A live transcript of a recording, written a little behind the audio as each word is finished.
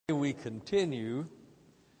We continue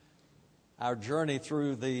our journey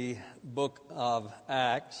through the book of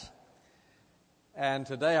Acts, and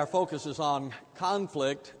today our focus is on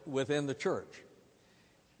conflict within the church.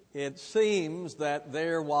 It seems that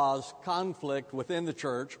there was conflict within the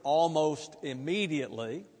church almost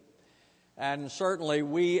immediately, and certainly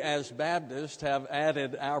we as Baptists have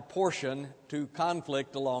added our portion to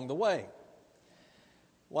conflict along the way.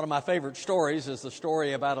 One of my favorite stories is the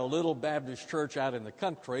story about a little Baptist church out in the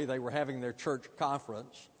country. They were having their church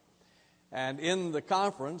conference. And in the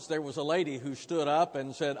conference, there was a lady who stood up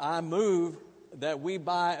and said, "I move that we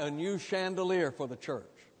buy a new chandelier for the church."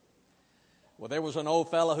 Well, there was an old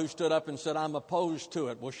fellow who stood up and said, "I'm opposed to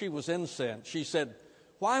it." Well, she was incensed. She said,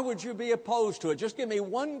 "Why would you be opposed to it? Just give me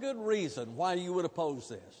one good reason why you would oppose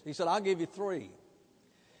this." He said, "I'll give you three."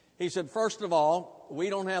 He said, "First of all, we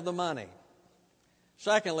don't have the money.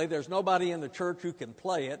 Secondly, there's nobody in the church who can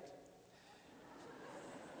play it.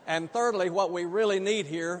 And thirdly, what we really need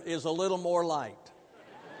here is a little more light."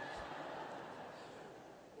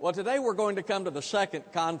 Well, today we're going to come to the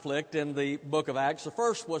second conflict in the book of Acts. The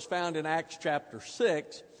first was found in Acts chapter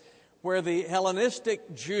 6, where the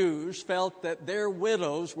Hellenistic Jews felt that their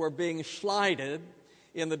widows were being slighted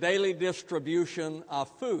in the daily distribution of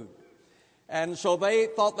food. And so they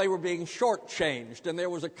thought they were being shortchanged, and there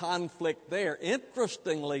was a conflict there.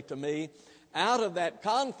 Interestingly to me, out of that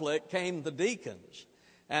conflict came the deacons.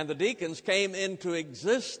 And the deacons came into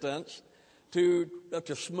existence to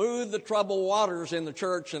smooth the troubled waters in the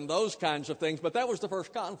church and those kinds of things. But that was the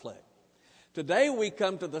first conflict. Today we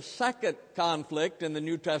come to the second conflict in the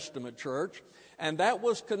New Testament church, and that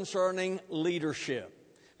was concerning leadership.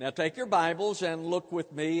 Now take your Bibles and look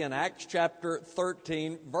with me in Acts chapter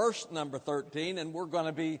 13, verse number 13, and we're going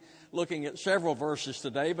to be looking at several verses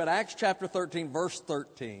today, but Acts chapter 13, verse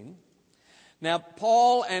 13. Now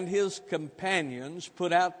Paul and his companions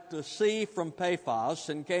put out to sea from Paphos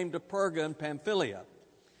and came to Perga in Pamphylia,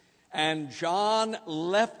 and John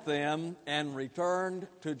left them and returned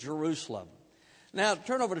to Jerusalem. Now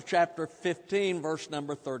turn over to chapter 15, verse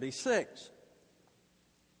number 36,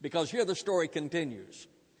 because here the story continues.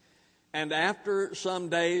 "And after some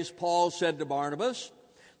days, Paul said to Barnabas,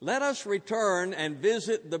 'Let us return and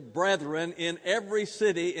visit the brethren in every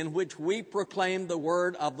city in which we proclaim the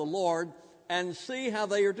word of the Lord and see how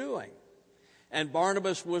they are doing.' And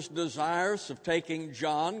Barnabas was desirous of taking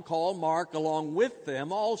John, called Mark, along with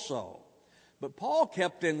them also. But Paul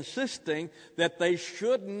kept insisting that they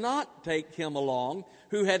should not take him along,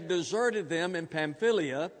 who had deserted them in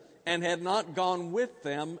Pamphylia and had not gone with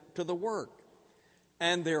them to the work.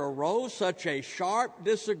 And there arose such a sharp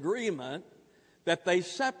disagreement that they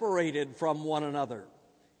separated from one another.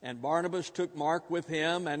 And Barnabas took Mark with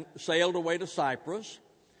him and sailed away to Cyprus.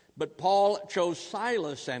 But Paul chose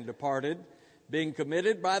Silas and departed, being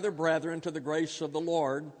committed by the brethren to the grace of the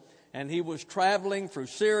Lord. And he was traveling through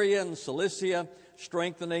Syria and Cilicia,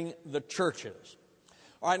 strengthening the churches."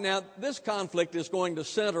 All right, now this conflict is going to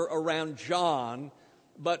center around John.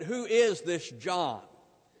 But who is this John?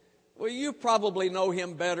 Well, you probably know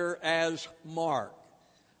him better as Mark.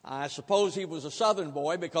 I suppose he was a southern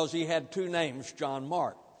boy because he had two names, John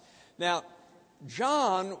Mark. Now,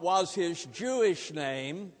 John was his Jewish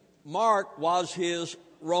name. Mark was his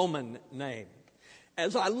Roman name.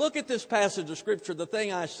 As I look at this passage of Scripture, the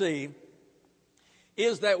thing I see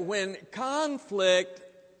is that when conflict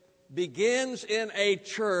begins in a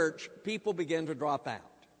church, people begin to drop out.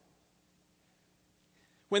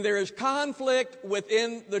 When there is conflict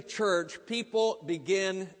within the church, people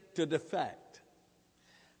begin to defect.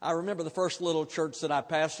 I remember the first little church that I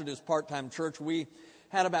pastored, as part-time church. We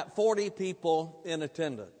had about 40 people in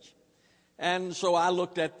attendance. And so I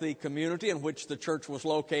looked at the community in which the church was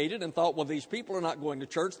located and thought, well, these people are not going to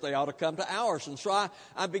church. They ought to come to ours. And so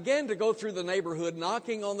I began to go through the neighborhood,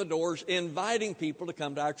 knocking on the doors, inviting people to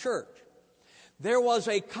come to our church. There was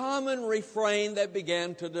a common refrain that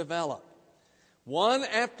began to develop. One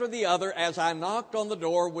after the other, as I knocked on the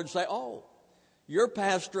door, would say, "Oh, you're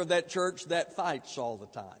pastor of that church that fights all the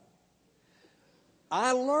time."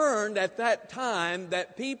 I learned at that time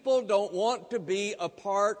that people don't want to be a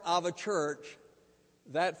part of a church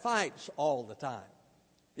that fights all the time.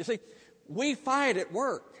 You see, we fight at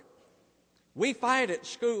work. We fight at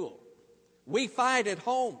school. We fight at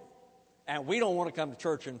home. And we don't want to come to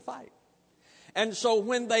church and fight. And so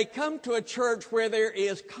when they come to a church where there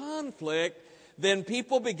is conflict, then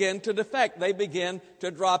people begin to defect. They begin to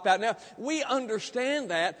drop out. Now, we understand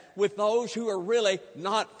that with those who are really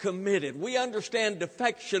not committed. We understand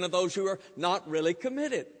defection of those who are not really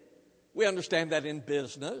committed. We understand that in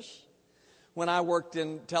business. When I worked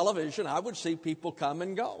in television, I would see people come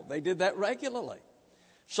and go. They did that regularly.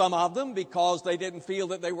 Some of them because they didn't feel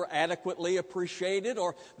that they were adequately appreciated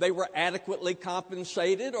or they were adequately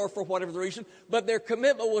compensated or for whatever the reason, but their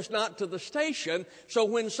commitment was not to the station. So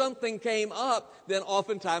when something came up, then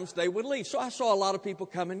oftentimes they would leave. So I saw a lot of people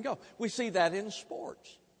come and go. We see that in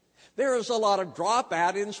sports. There is a lot of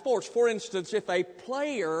dropout in sports. For instance, if a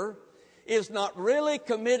player is not really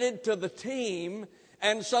committed to the team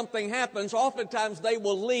and something happens, oftentimes they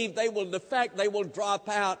will leave, they will defect, they will drop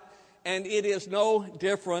out. And it is no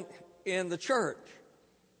different in the church.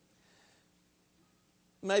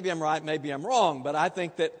 Maybe I'm right, maybe I'm wrong, but I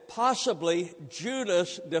think that possibly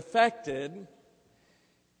Judas defected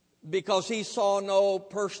because he saw no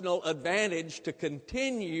personal advantage to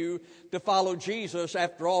continue to follow Jesus.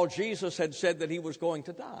 After all, Jesus had said that he was going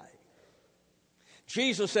to die.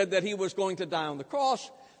 Jesus said that he was going to die on the cross.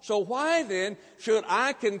 So why then should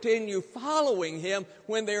I continue following him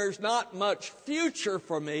when there's not much future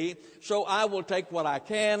for me? So I will take what I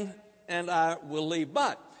can and I will leave.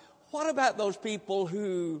 But what about those people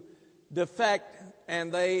who defect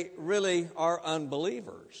and they really are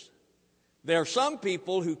unbelievers? There are some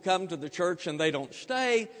people who come to the church and they don't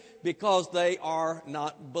stay because they are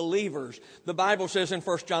not believers. The Bible says in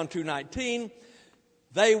 1 John 2:19,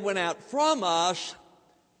 they went out from us,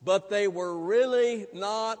 but they were really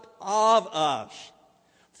not of us.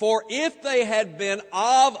 For if they had been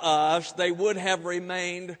of us, they would have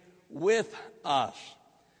remained with us.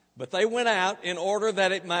 But they went out in order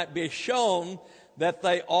that it might be shown that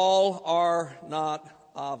they all are not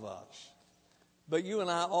of us. But you and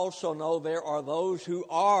I also know there are those who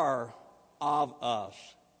are of us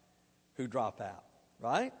who drop out,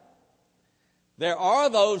 right? There are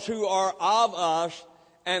those who are of us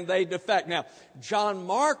and they defect. Now, John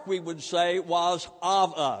Mark, we would say, was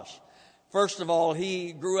of us. First of all,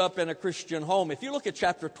 he grew up in a Christian home. If you look at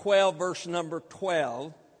chapter 12, verse number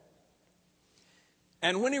 12,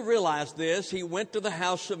 and when he realized this, he went to the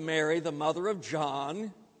house of Mary, the mother of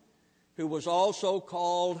John, who was also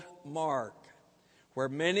called Mark, where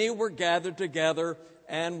many were gathered together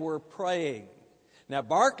and were praying. Now,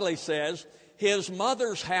 Barclay says, his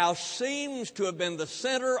mother's house seems to have been the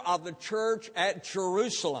center of the church at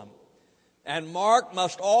Jerusalem. And Mark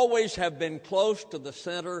must always have been close to the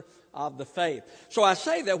center of the faith. So I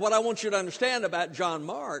say that what I want you to understand about John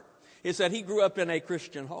Mark is that he grew up in a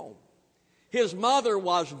Christian home. His mother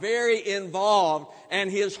was very involved,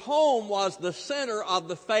 and his home was the center of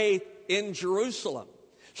the faith in Jerusalem.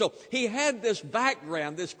 So he had this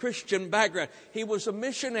background, this Christian background. He was a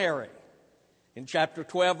missionary. In chapter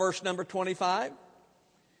 12, verse number 25,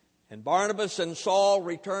 and Barnabas and Saul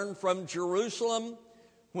returned from Jerusalem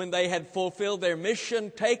when they had fulfilled their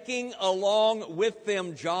mission, taking along with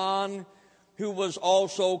them John, who was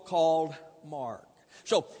also called Mark.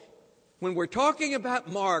 So, when we're talking about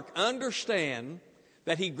Mark, understand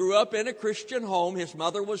that he grew up in a Christian home. His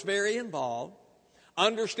mother was very involved.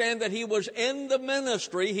 Understand that he was in the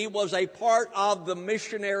ministry. He was a part of the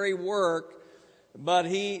missionary work. But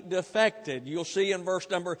he defected. You'll see in verse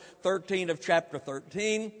number 13 of chapter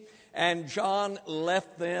 13, and John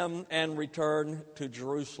left them and returned to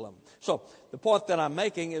Jerusalem. So the point that I'm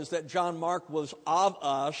making is that John Mark was of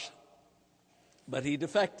us, but he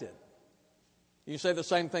defected. You say the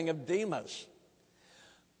same thing of Demas.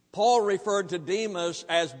 Paul referred to Demas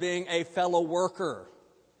as being a fellow worker.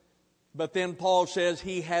 But then Paul says,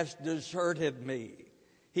 he has deserted me.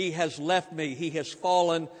 He has left me. He has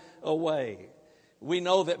fallen away. We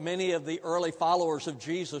know that many of the early followers of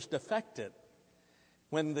Jesus defected.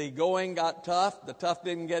 When the going got tough, the tough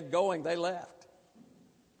didn't get going, they left.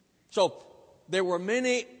 So there were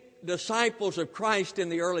many disciples of Christ in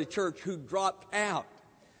the early church who dropped out.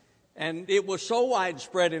 And it was so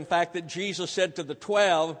widespread, in fact, that Jesus said to the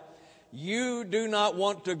 12, you do not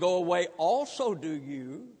want to go away also, do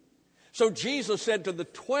you? So Jesus said to the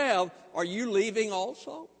 12, are you leaving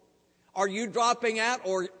also? Are you dropping out,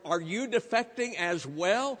 or are you defecting as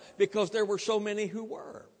well? Because there were so many who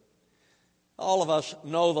were. All of us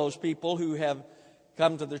know those people who have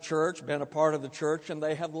come to the church, been a part of the church, and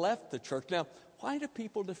they have left the church. Now, why do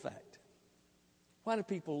people defect? Why do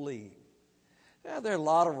people leave? There are a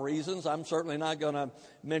lot of reasons. I'm certainly not going to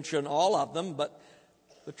mention all of them, but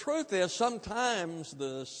the truth is sometimes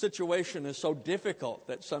the situation is so difficult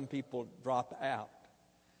that some people drop out.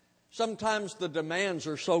 Sometimes the demands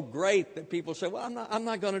are so great that people say, well, I'm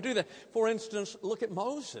not going to do that. For instance, look at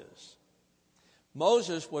Moses.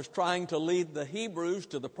 Moses was trying to lead the Hebrews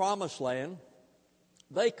to the promised land.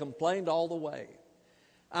 They complained all the way.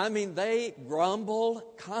 I mean, they grumbled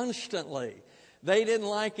constantly. They didn't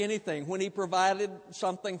like anything. When he provided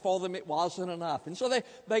something for them, it wasn't enough. And so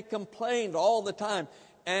they complained all the time.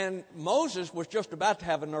 and Moses was just about to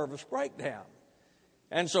have a nervous breakdown.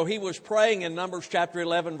 And so he was praying in Numbers chapter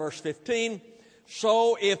 11, verse 15,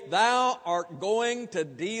 "So if thou art going to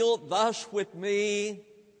deal thus with me,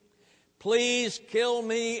 please kill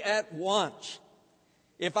me at once.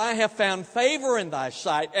 If I have found favor in thy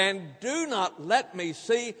sight, and do not let me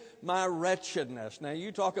see my wretchedness." Now,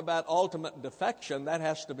 you talk about ultimate defection, that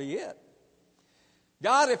has to be it.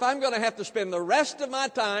 God, if I'm going to have to spend the rest of my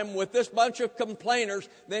time with this bunch of complainers,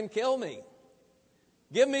 then kill me.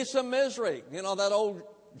 Give me some misery. You know, that old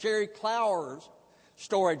Jerry Clowers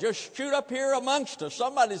story, just shoot up here amongst us.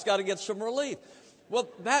 Somebody's got to get some relief. Well,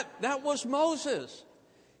 that was Moses.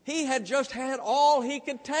 He had just had all he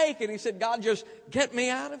could take, and he said, God, just get me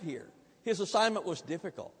out of here. His assignment was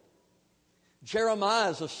difficult.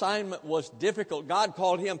 Jeremiah's assignment was difficult. God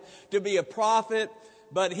called him to be a prophet,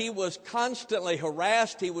 but he was constantly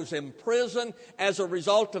harassed. He was imprisoned as a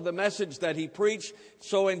result of the message that he preached.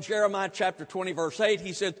 So in Jeremiah chapter 20, verse 8,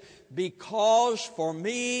 he said, "Because for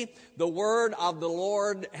me the word of the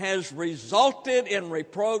Lord has resulted in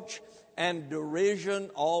reproach and derision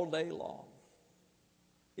all day long."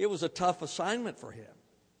 It was a tough assignment for him.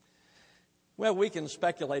 Well, we can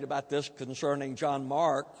speculate about this concerning John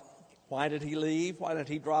Mark. Why did he leave? Why did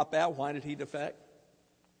he drop out? Why did he defect?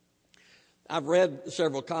 I've read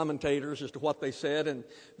several commentators as to what they said, and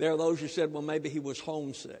there are those who said, well, maybe he was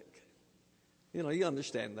homesick. You know, you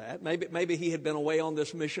understand that. Maybe he had been away on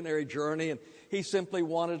this missionary journey, and he simply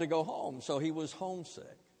wanted to go home, so he was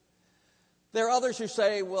homesick. There are others who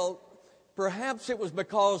say, well, perhaps it was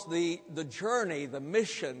because the journey, the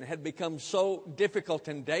mission, had become so difficult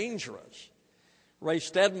and dangerous. Ray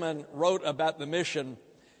Stedman wrote about the mission,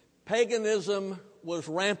 "Paganism was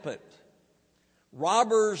rampant.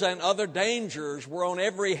 Robbers and other dangers were on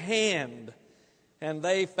every hand, and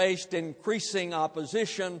they faced increasing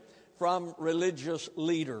opposition from religious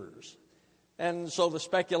leaders." And so the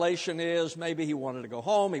speculation is maybe he wanted to go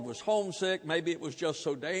home, he was homesick, maybe it was just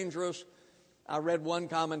so dangerous. I read one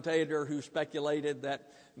commentator who speculated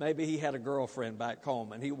that maybe he had a girlfriend back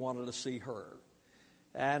home and he wanted to see her.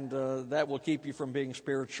 And that will keep you from being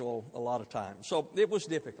spiritual a lot of times. So it was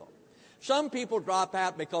difficult. Some people drop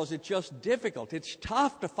out because it's just difficult. It's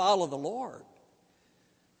tough to follow the Lord.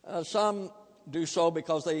 Some do so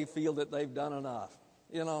because they feel that they've done enough.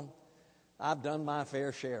 You know, I've done my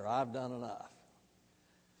fair share. I've done enough.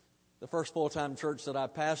 The first full-time church that I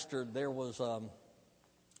pastored, there was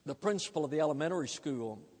the principal of the elementary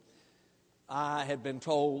school, I had been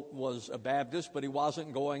told was a Baptist, but he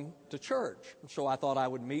wasn't going to church. So I thought I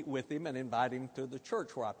would meet with him and invite him to the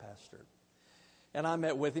church where I pastored. And I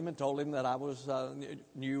met with him and told him that I was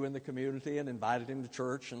new in the community and invited him to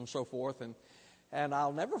church and so forth. And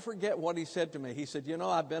I'll never forget what he said to me. He said, "You know,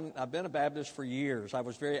 I've been a Baptist for years. I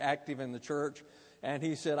was very active in the church." And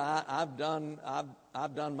he said, I've done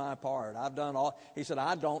my part. I've done all. He said,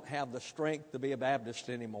 "I don't have the strength to be a Baptist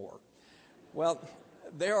anymore." Well,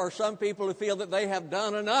 there are some people who feel that they have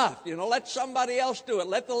done enough. You know, let somebody else do it.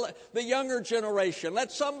 Let the younger generation,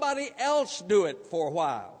 let somebody else do it for a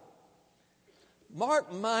while.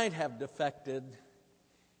 Mark might have defected.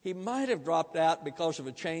 He might have dropped out because of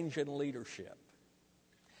a change in leadership.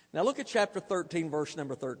 Now look at chapter 13, verse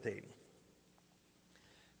number 13.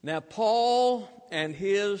 "Now Paul and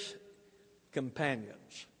his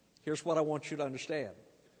companions." Here's what I want you to understand.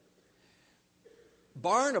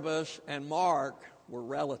 Barnabas and Mark were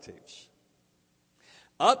relatives.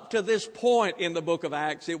 Up to this point in the book of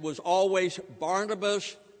Acts, it was always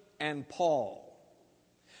Barnabas and Paul.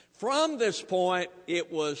 From this point,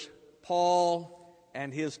 it was Paul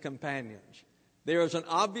and his companions. There is an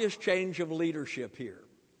obvious change of leadership here.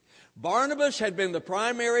 Barnabas had been the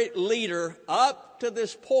primary leader up to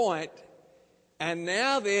this point, and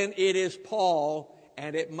now then it is Paul,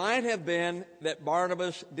 and it might have been that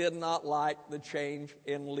Barnabas did not like the change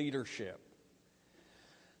in leadership.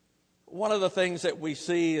 One of the things that we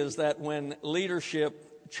see is that when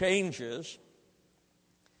leadership changes,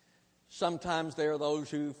 sometimes there are those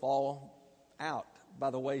who fall out by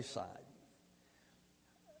the wayside.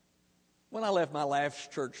 When I left my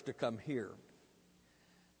last church to come here,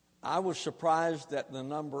 I was surprised at the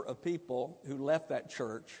number of people who left that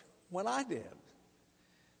church when I did,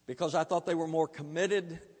 because I thought they were more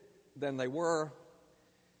committed than they were,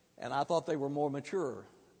 and I thought they were more mature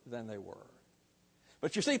than they were.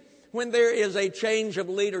 But you see, when there is a change of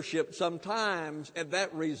leadership, sometimes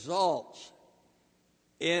that results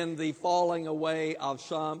in the falling away of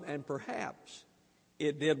some, and perhaps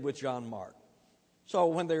it did with John Mark. So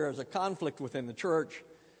when there is a conflict within the church,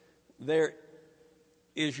 there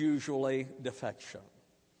is usually defection.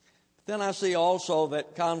 Then I see also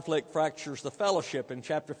that conflict fractures the fellowship in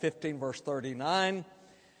chapter 15, verse 39.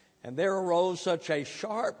 And there arose such a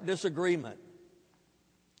sharp disagreement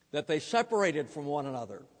that they separated from one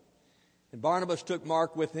another. And Barnabas took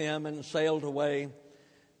Mark with him and sailed away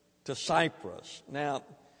to Cyprus. Now,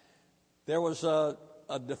 there was a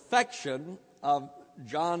defection of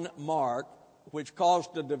John Mark, which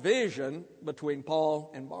caused a division between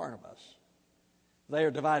Paul and Barnabas. They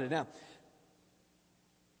are divided now.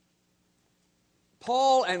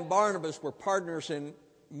 Paul and Barnabas were partners in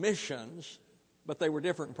missions, but they were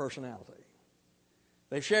different in personality.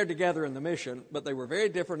 They shared together in the mission, but they were very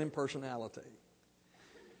different in personality.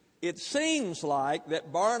 It seems like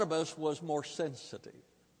that Barnabas was more sensitive,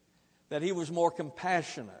 that he was more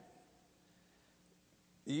compassionate.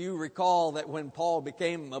 You recall that when Paul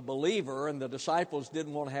became a believer and the disciples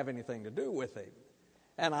didn't want to have anything to do with him.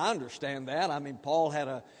 And I understand that. I mean, Paul had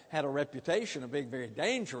a reputation of being very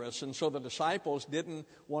dangerous, and so the disciples didn't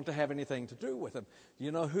want to have anything to do with him. Do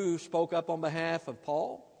you know who spoke up on behalf of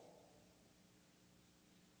Paul?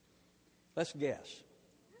 Let's guess.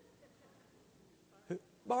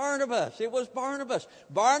 Barnabas. It was Barnabas.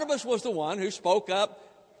 Barnabas was the one who spoke up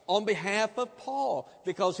on behalf of Paul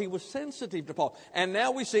because he was sensitive to Paul. And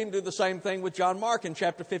now we see him do the same thing with John Mark in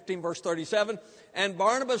chapter 15, verse 37. And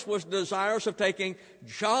Barnabas was desirous of taking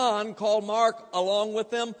John, called Mark, along with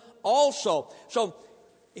them also. So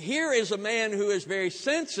here is a man who is very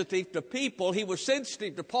sensitive to people. He was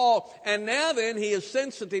sensitive to Paul, and now then he is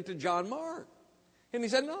sensitive to John Mark. And he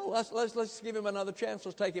said, no, let's give him another chance.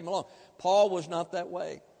 Let's take him along. Paul was not that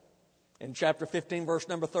way. In chapter 15, verse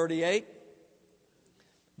number 38,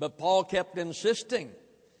 but Paul kept insisting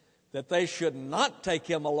that they should not take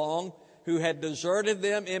him along, who had deserted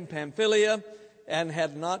them in Pamphylia and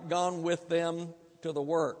had not gone with them to the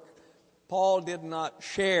work. Paul did not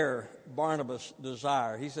share Barnabas'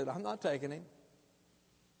 desire. He said, I'm not taking him.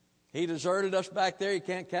 He deserted us back there. You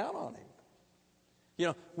can't count on him. You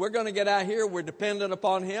know, we're going to get out here. We're dependent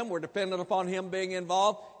upon him. We're dependent upon him being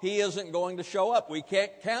involved. He isn't going to show up. We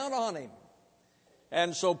can't count on him.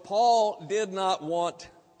 And so Paul did not want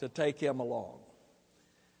to take him along.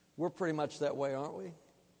 We're pretty much that way, aren't we?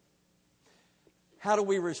 How do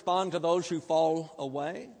we respond to those who fall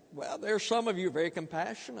away? Well, there's some of you very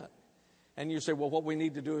compassionate. And you say, well, what we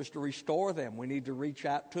need to do is to restore them. We need to reach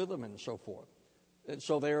out to them and so forth. And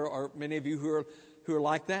so there are many of you who are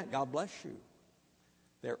like that. God bless you.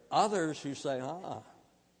 There are others who say,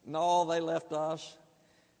 no, they left us.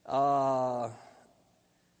 I'm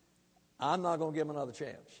not going to give them another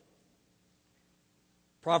chance.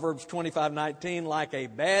 Proverbs 25:19, like a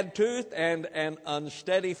bad tooth and an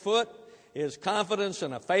unsteady foot is confidence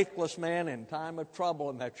in a faithless man in time of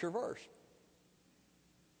trouble. And that's your verse.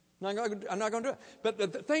 I'm not going to do it. But the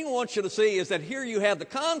thing I want you to see is that here you have the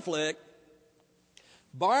conflict.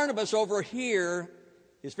 Barnabas over here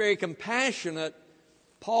is very compassionate.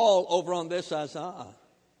 Paul over on this side says,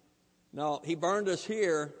 no, he burned us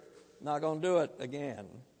here, not going to do it again.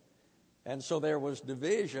 And so there was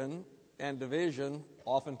division, and division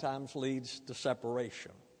oftentimes leads to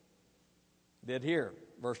separation. Did here,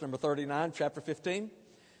 verse number 39, chapter 15.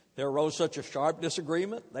 There arose such a sharp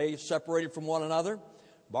disagreement. They separated from one another.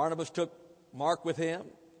 Barnabas took Mark with him,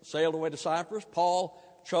 sailed away to Cyprus. Paul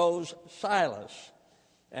chose Silas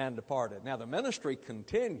and departed. Now the ministry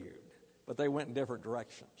continued, but they went in different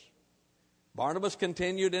directions. Barnabas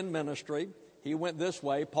continued in ministry. He went this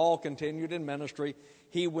way. Paul continued in ministry.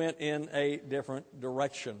 He went in a different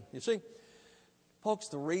direction. You see, folks,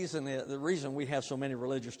 the reason we have so many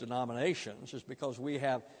religious denominations is because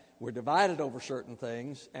we're divided over certain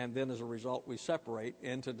things, and then as a result we separate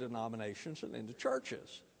into denominations and into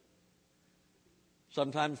churches.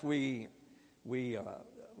 Sometimes we're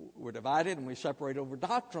divided and we separate over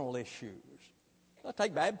doctrinal issues. Now,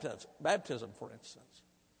 take baptism, for instance.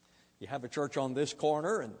 You have a church on this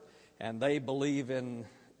corner, and they believe in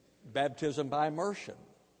baptism by immersion,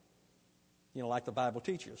 like the Bible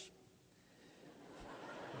teaches.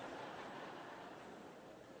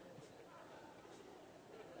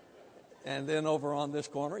 And then over on this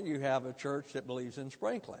corner, you have a church that believes in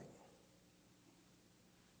sprinkling.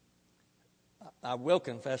 I will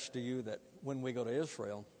confess to you that when we go to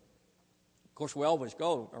Israel, of course, we always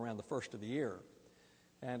go around the first of the year.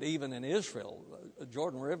 And even in Israel, the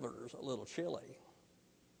Jordan River is a little chilly.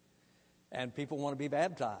 And people want to be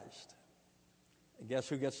baptized. And guess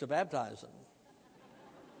who gets to baptize them?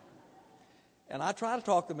 And I try to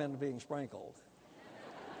talk them into being sprinkled.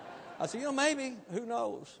 I say, maybe, who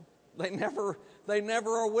knows? They never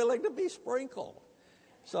are willing to be sprinkled.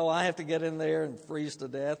 So I have to get in there and freeze to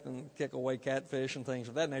death and kick away catfish and things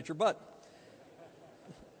of that nature. But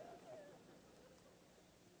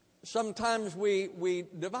Sometimes we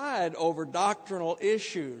divide over doctrinal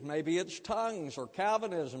issues. Maybe it's tongues or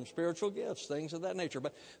Calvinism, spiritual gifts, things of that nature.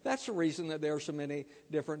 But that's the reason that there are so many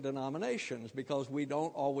different denominations, because we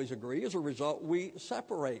don't always agree. As a result, we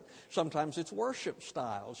separate. Sometimes it's worship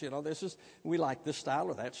styles. We like this style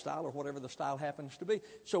or that style or whatever the style happens to be.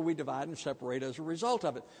 So we divide and separate as a result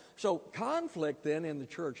of it. So conflict then in the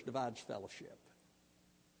church divides fellowship,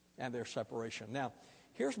 and there's separation. Now,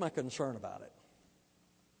 here's my concern about it.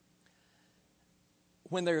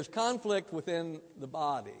 When there's conflict within the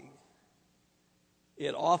body,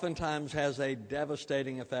 it oftentimes has a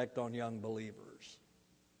devastating effect on young believers.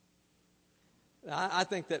 I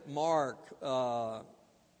think that Mark, I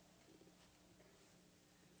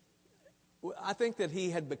think that he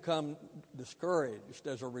had become discouraged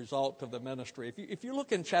as a result of the ministry. If you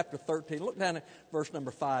look in chapter 13, look down at verse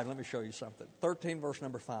number 5. Let me show you something. 13, verse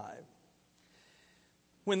number 5.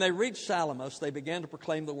 When they reached Salamis, they began to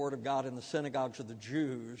proclaim the word of God in the synagogues of the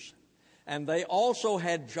Jews, and they also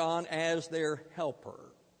had John as their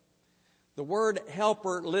helper. The word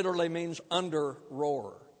helper literally means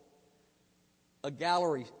under-rower, a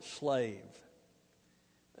gallery slave.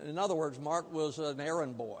 In other words, Mark was an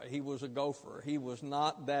errand boy. He was a gopher. He was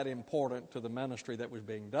not that important to the ministry that was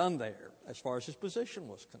being done there as far as his position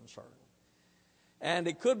was concerned. And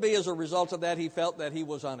it could be as a result of that he felt that he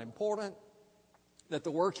was unimportant, that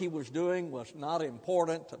the work he was doing was not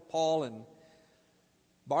important to Paul and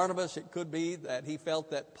Barnabas. It could be that he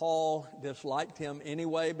felt that Paul disliked him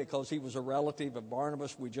anyway because he was a relative of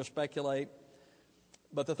Barnabas. We just speculate.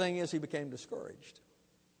 But the thing is, he became discouraged.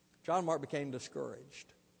 John Mark became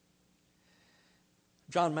discouraged.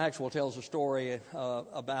 John Maxwell tells a story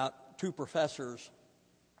about two professors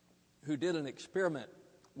who did an experiment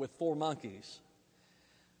with 4 monkeys.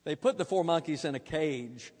 They put the 4 monkeys in a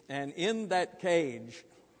cage, and in that cage,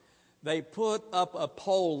 they put up a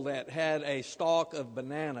pole that had a stalk of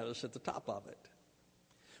bananas at the top of it.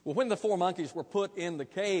 Well, when the 4 monkeys were put in the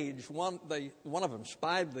cage, one of them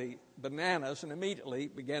spied the bananas and immediately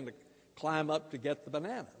began to climb up to get the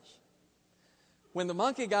bananas. When the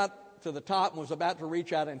monkey got to the top and was about to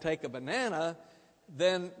reach out and take a banana,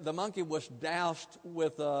 then the monkey was doused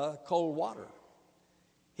with cold water.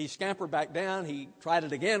 He scampered back down. He tried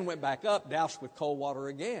it again, went back up, doused with cold water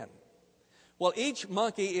again. Well, each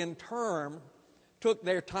monkey in turn took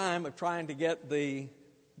their time of trying to get the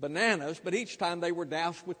bananas, but each time they were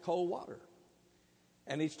doused with cold water.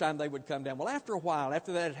 And each time they would come down. Well, after a while,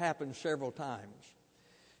 after that had happened several times,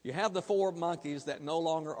 you have the 4 monkeys that no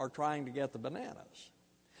longer are trying to get the bananas.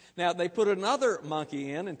 Now, they put another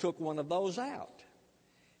monkey in and took one of those out.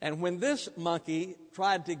 And when this monkey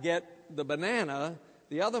tried to get the banana,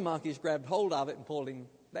 the other monkeys grabbed hold of it and pulled him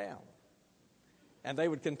down. And they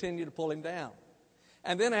would continue to pull him down.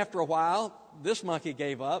 And then after a while, this monkey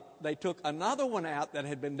gave up. They took another one out that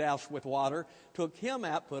had been doused with water, took him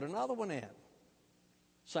out, put another one in.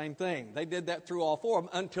 Same thing. They did that through all 4 of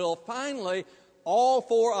them until finally all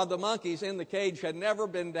 4 of the monkeys in the cage had never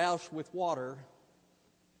been doused with water,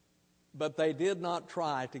 but they did not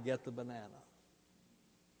try to get the banana.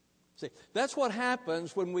 See, that's what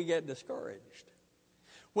happens when we get discouraged.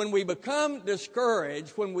 When we become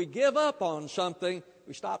discouraged, when we give up on something,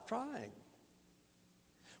 we stop trying.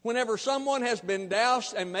 Whenever someone has been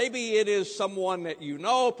doused, and maybe it is someone that you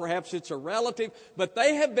know, perhaps it's a relative, but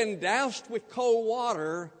they have been doused with cold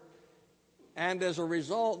water, and as a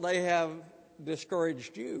result, they have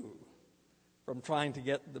discouraged you from trying to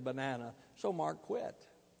get the banana. So Mark quit.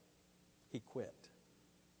 He quit.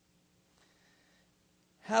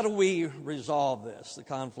 How do we resolve this, the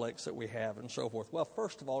conflicts that we have and so forth? Well,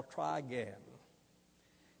 first of all, try again.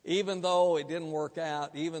 Even though it didn't work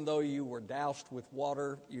out, even though you were doused with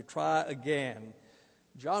water, you try again.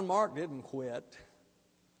 John Mark didn't quit.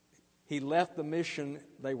 He left the mission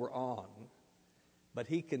they were on, but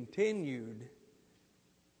he continued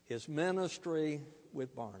his ministry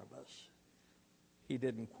with Barnabas. He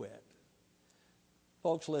didn't quit.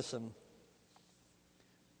 Folks, listen.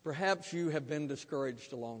 Perhaps you have been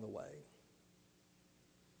discouraged along the way.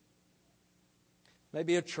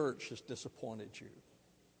 Maybe a church has disappointed you.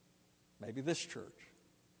 Maybe this church.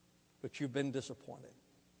 But you've been disappointed.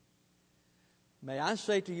 May I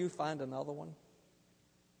say to you, find another one.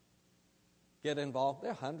 Get involved. There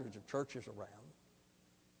are hundreds of churches around.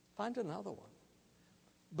 Find another one.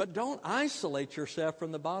 But don't isolate yourself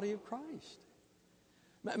from the body of Christ.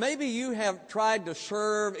 Maybe you have tried to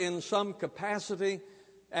serve in some capacity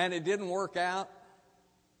and it didn't work out.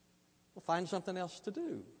 Well, find something else to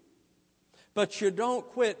do. But you don't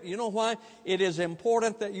quit. You know why? It is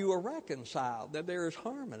important that you are reconciled, that there is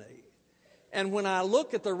harmony. And when I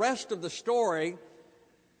look at the rest of the story,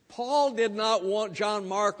 Paul did not want John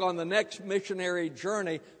Mark on the next missionary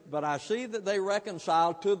journey, but I see that they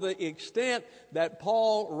reconciled to the extent that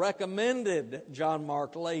Paul recommended John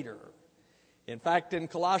Mark later. In fact, in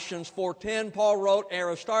Colossians 4:10, Paul wrote,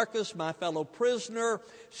 Aristarchus, my fellow prisoner,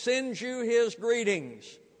 sends you his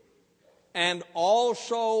greetings, and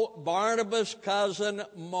also Barnabas' cousin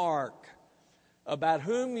Mark, about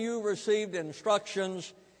whom you received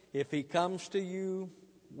instructions. If he comes to you,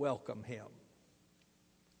 welcome him.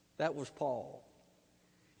 That was Paul.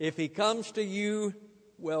 If he comes to you,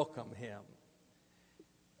 welcome him.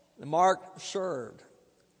 Mark served.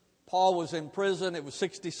 Paul was in prison. It was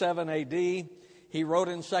 67 A.D. He wrote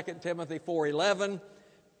in 2 Timothy 4:11,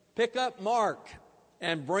 pick up Mark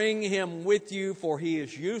and bring him with you, for he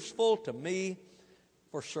is useful to me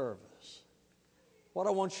for service. What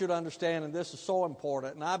I want you to understand, and this is so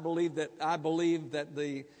important, and I believe that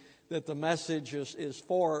the message is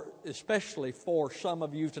for, especially for some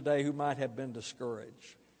of you today who might have been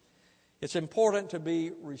discouraged. It's important to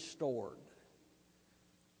be restored.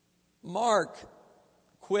 Mark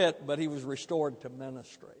quit, but he was restored to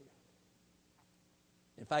ministry.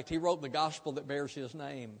 In fact, he wrote the gospel that bears his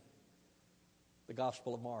name, the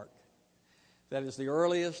Gospel of Mark. That is the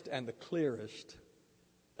earliest and the clearest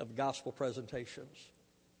of the gospel presentations.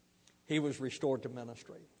 He was restored to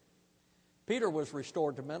ministry. Peter was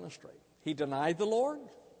restored to ministry. He denied the Lord,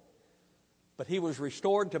 but he was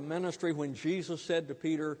restored to ministry when Jesus said to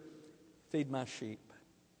Peter, feed my sheep.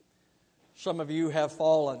 Some of you have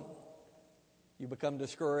fallen. You become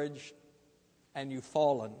discouraged, and you've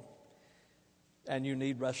fallen, and you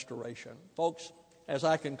need restoration. Folks, as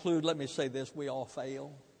I conclude, let me say this. We all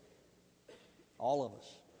fail. All of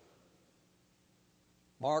us.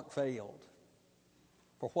 Mark failed.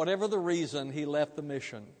 For whatever the reason, he left the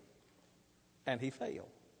mission, and he failed.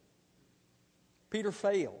 Peter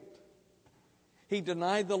failed. He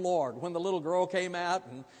denied the Lord. When the little girl came out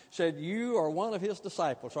and said, you are one of his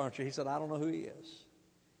disciples, aren't you? He said, I don't know who he is.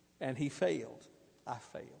 And he failed. I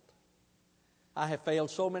failed. I have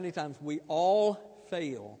failed so many times. We all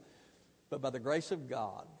fail. But by the grace of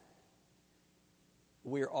God,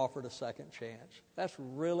 we are offered a second chance. That's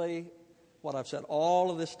really what I've said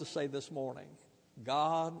all of this to say this morning.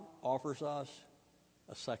 God offers us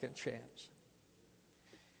a second chance.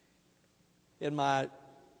 When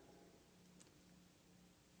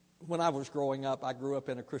I was growing up, I grew up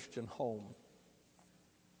in a Christian home.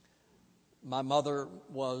 My mother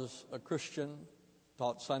was a Christian,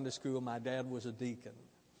 taught Sunday school. My dad was a deacon.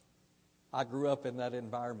 I grew up in that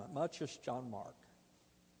environment, much as John Mark.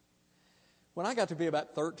 When I got to be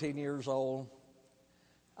about 13 years old,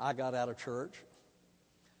 I got out of church.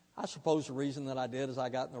 I suppose the reason that I did is I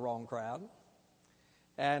got in the wrong crowd,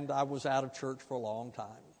 and I was out of church for a long time.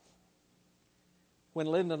 When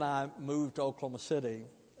Linda and I moved to Oklahoma City,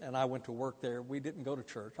 and I went to work there, we didn't go to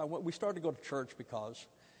church. We started to go to church because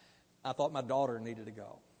I thought my daughter needed to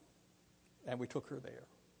go, and we took her there.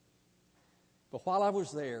 But while I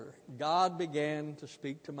was there, God began to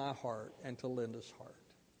speak to my heart and to Linda's heart.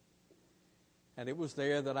 And it was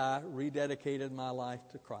there that I rededicated my life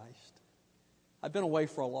to Christ. I've been away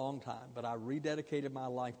for a long time, but I rededicated my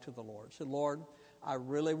life to the Lord. I said, Lord, I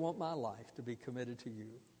really want my life to be committed to you.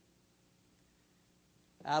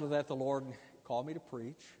 Out of that, the Lord called me to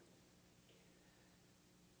preach,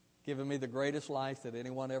 giving me the greatest life that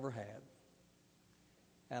anyone ever had,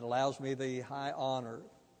 and allows me the high honor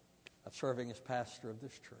of serving as pastor of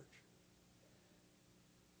this church.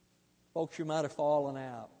 Folks, you might have fallen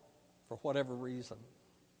out for whatever reason.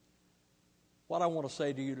 What I want to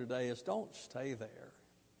say to you today is don't stay there.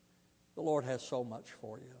 The Lord has so much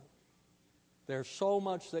for you. There's so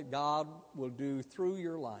much that God will do through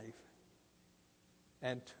your life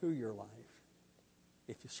and to your life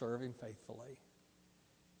if you serve Him faithfully.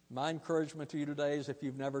 My encouragement to you today is if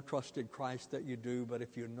you've never trusted Christ, that you do, but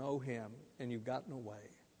if you know Him and you've gotten away,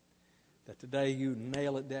 that today you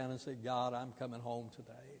nail it down and say, God, I'm coming home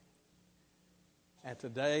today. And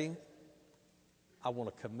today, I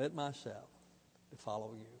want to commit myself to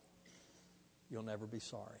follow you. You'll never be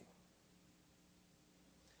sorry.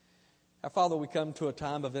 Our Father, we come to a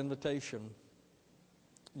time of invitation.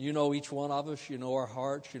 You know each one of us. You know our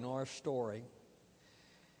hearts. You know our story.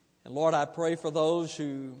 And Lord, I pray for those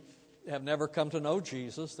who have never come to know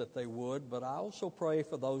Jesus that they would, but I also pray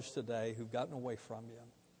for those today who've gotten away from you.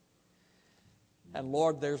 And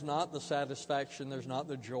Lord, there's not the satisfaction, there's not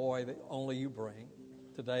the joy that only you bring.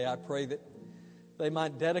 Today I pray that they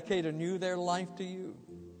might dedicate anew their life to you,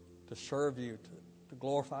 to serve you, to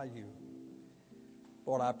glorify you.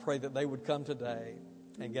 Lord, I pray that they would come today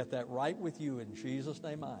and get that right with you. In Jesus'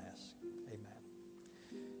 name I ask. Amen.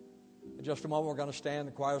 In just a moment, we're going to stand.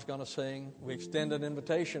 The choir's going to sing. We extend an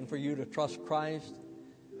invitation for you to trust Christ.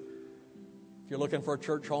 If you're looking for a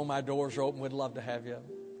church home, our doors are open. We'd love to have you.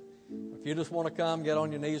 If you just want to come, get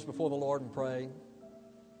on your knees before the Lord and pray,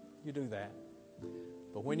 you do that.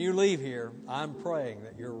 But when you leave here, I'm praying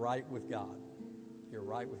that you're right with God. You're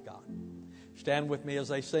right with God. Stand with me as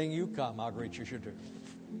they sing. You come. I'll greet you as you do.